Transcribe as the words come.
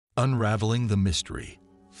Unraveling the mystery.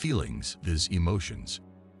 Feelings viz. Emotions.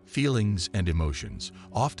 Feelings and emotions,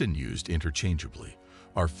 often used interchangeably,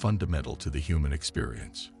 are fundamental to the human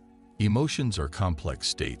experience. Emotions are complex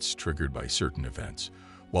states triggered by certain events,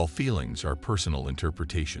 while feelings are personal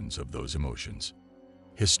interpretations of those emotions.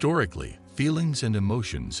 Historically, feelings and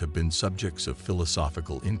emotions have been subjects of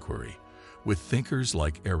philosophical inquiry, with thinkers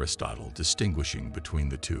like Aristotle distinguishing between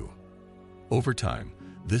the two. Over time,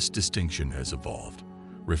 this distinction has evolved,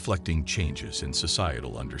 reflecting changes in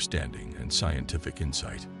societal understanding and scientific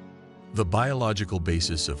insight. The biological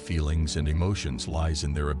basis of feelings and emotions lies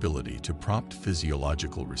in their ability to prompt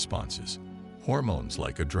physiological responses. Hormones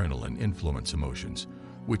like adrenaline influence emotions,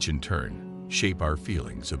 which in turn shape our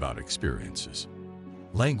feelings about experiences.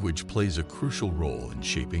 Language plays a crucial role in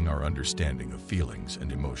shaping our understanding of feelings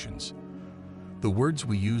and emotions. The words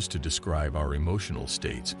we use to describe our emotional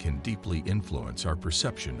states can deeply influence our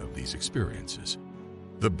perception of these experiences.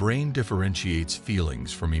 The brain differentiates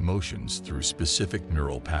feelings from emotions through specific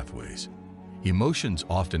neural pathways. Emotions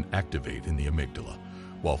often activate in the amygdala,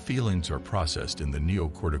 while feelings are processed in the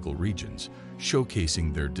neocortical regions,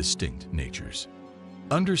 showcasing their distinct natures.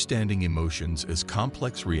 Understanding emotions as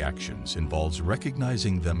complex reactions involves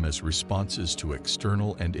recognizing them as responses to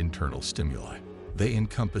external and internal stimuli. They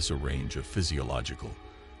encompass a range of physiological,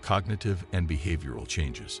 cognitive, and behavioral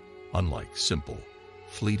changes, unlike simple,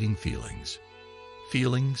 fleeting feelings.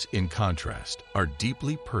 Feelings, in contrast, are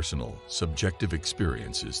deeply personal, subjective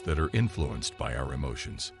experiences that are influenced by our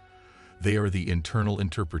emotions. They are the internal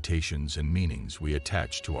interpretations and meanings we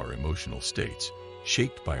attach to our emotional states,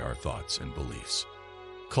 shaped by our thoughts and beliefs.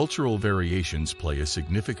 Cultural variations play a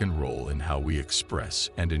significant role in how we express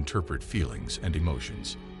and interpret feelings and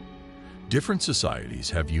emotions. Different societies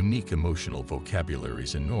have unique emotional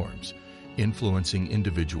vocabularies and norms, influencing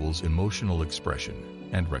individuals' emotional expression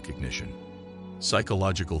and recognition.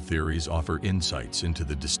 Psychological theories offer insights into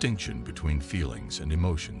the distinction between feelings and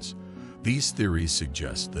emotions. These theories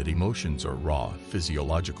suggest that emotions are raw,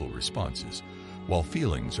 physiological responses, while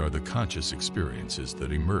feelings are the conscious experiences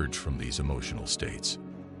that emerge from these emotional states.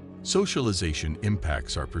 Socialization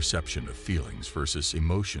impacts our perception of feelings versus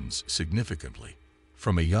emotions significantly.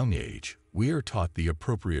 From a young age, we are taught the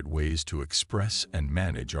appropriate ways to express and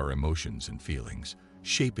manage our emotions and feelings,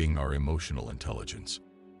 shaping our emotional intelligence.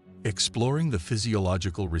 Exploring the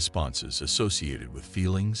physiological responses associated with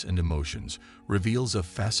feelings and emotions reveals a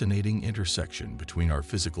fascinating intersection between our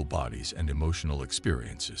physical bodies and emotional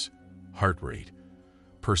experiences. Heart rate,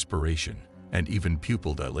 perspiration, and even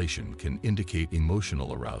pupil dilation can indicate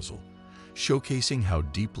emotional arousal, showcasing how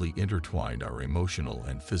deeply intertwined our emotional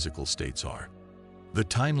and physical states are. The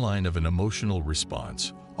timeline of an emotional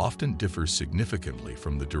response often differs significantly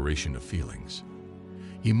from the duration of feelings.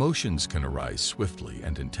 Emotions can arise swiftly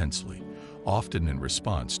and intensely, often in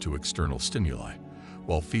response to external stimuli,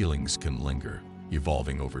 while feelings can linger,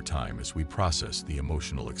 evolving over time as we process the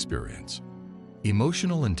emotional experience.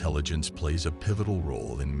 Emotional intelligence plays a pivotal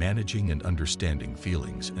role in managing and understanding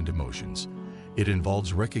feelings and emotions. It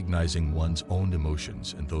involves recognizing one's own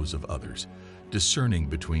emotions and those of others, discerning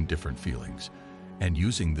between different feelings, and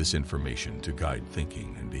using this information to guide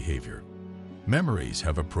thinking and behavior. Memories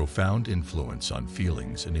have a profound influence on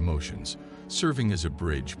feelings and emotions, serving as a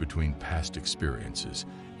bridge between past experiences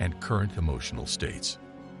and current emotional states.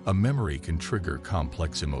 A memory can trigger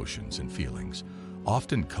complex emotions and feelings,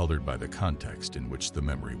 often colored by the context in which the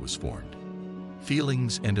memory was formed.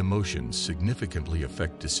 Feelings and emotions significantly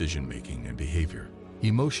affect decision-making and behavior.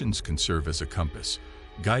 Emotions can serve as a compass,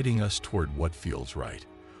 guiding us toward what feels right,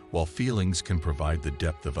 while feelings can provide the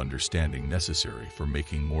depth of understanding necessary for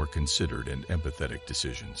making more considered and empathetic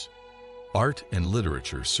decisions. Art and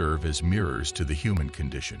literature serve as mirrors to the human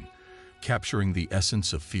condition, capturing the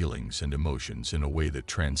essence of feelings and emotions in a way that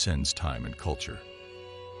transcends time and culture.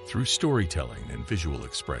 Through storytelling and visual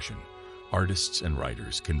expression, artists and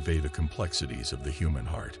writers convey the complexities of the human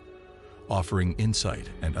heart, offering insight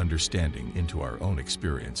and understanding into our own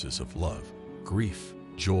experiences of love, grief,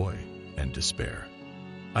 joy, and despair.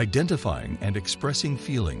 Identifying and expressing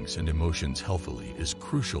feelings and emotions healthily is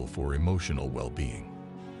crucial for emotional well-being.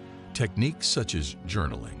 Techniques such as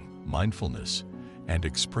journaling, mindfulness, and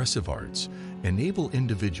expressive arts enable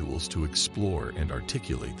individuals to explore and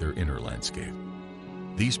articulate their inner landscape.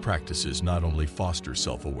 These practices not only foster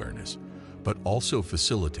self-awareness, but also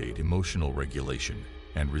facilitate emotional regulation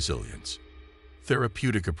and resilience.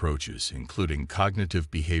 Therapeutic approaches, including cognitive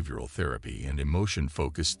behavioral therapy and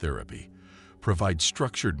emotion-focused therapy, provide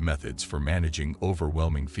structured methods for managing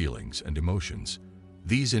overwhelming feelings and emotions.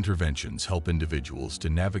 These interventions help individuals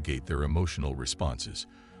to navigate their emotional responses,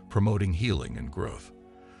 promoting healing and growth.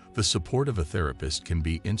 The support of a therapist can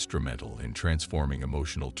be instrumental in transforming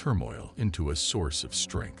emotional turmoil into a source of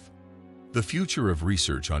strength. The future of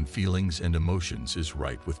research on feelings and emotions is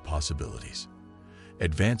ripe with possibilities.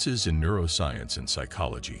 Advances in neuroscience and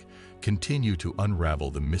psychology continue to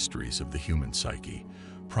unravel the mysteries of the human psyche,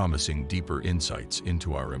 promising deeper insights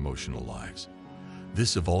into our emotional lives.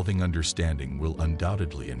 This evolving understanding will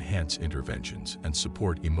undoubtedly enhance interventions and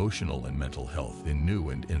support emotional and mental health in new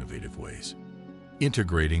and innovative ways.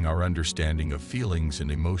 Integrating our understanding of feelings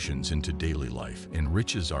and emotions into daily life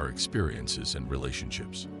enriches our experiences and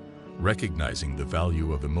relationships. Recognizing the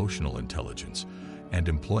value of emotional intelligence and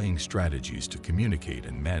employing strategies to communicate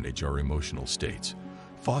and manage our emotional states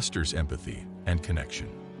fosters empathy and connection.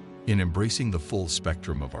 In embracing the full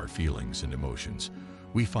spectrum of our feelings and emotions,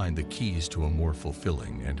 we find the keys to a more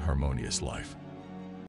fulfilling and harmonious life.